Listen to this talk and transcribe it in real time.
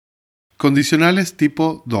Condicionales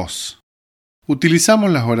tipo 2.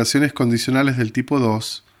 Utilizamos las oraciones condicionales del tipo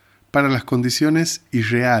 2 para las condiciones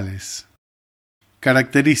irreales.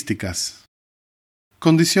 Características.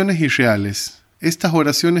 Condiciones irreales. Estas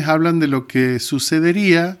oraciones hablan de lo que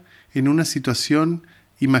sucedería en una situación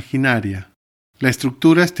imaginaria. La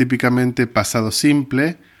estructura es típicamente pasado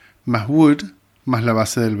simple, más would, más la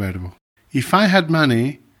base del verbo. If I had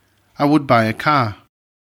money, I would buy a car.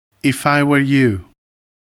 If I were you.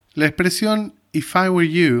 La expresión if I were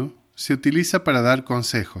you se utiliza para dar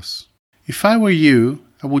consejos. If I were you,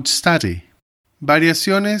 I would study.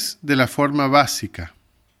 Variaciones de la forma básica.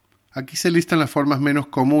 Aquí se listan las formas menos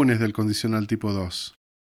comunes del condicional tipo 2.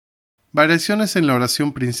 Variaciones en la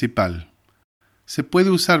oración principal. Se puede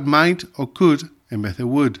usar might o could en vez de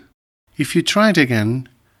would. If you tried again,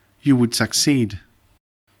 you would succeed.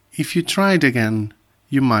 If you tried again,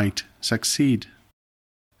 you might succeed.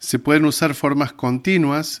 Se pueden usar formas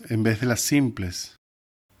continuas en vez de las simples.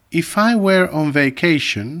 If I were on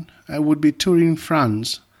vacation, I would be touring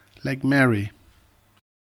France like Mary.